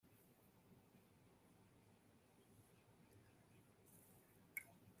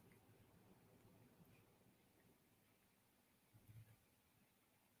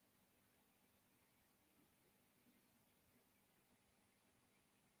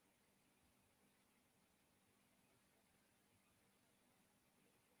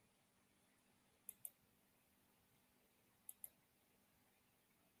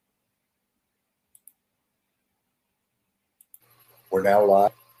We're now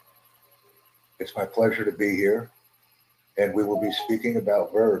live. It's my pleasure to be here, and we will be speaking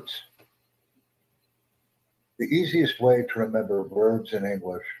about verbs. The easiest way to remember verbs in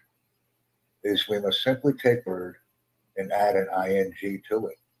English is we must simply take word and add an ing to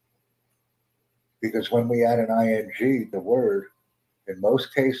it. Because when we add an ing, the word, in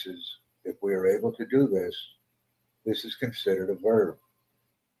most cases, if we are able to do this, this is considered a verb.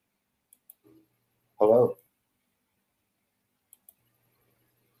 Hello.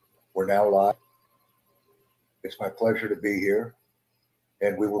 We're now live. It's my pleasure to be here,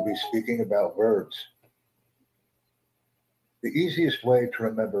 and we will be speaking about verbs. The easiest way to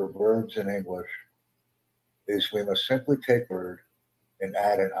remember verbs in English is we must simply take word and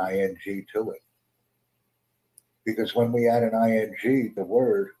add an ing to it. Because when we add an ing, the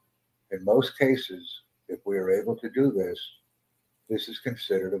word, in most cases, if we are able to do this, this is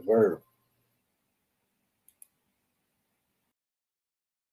considered a verb.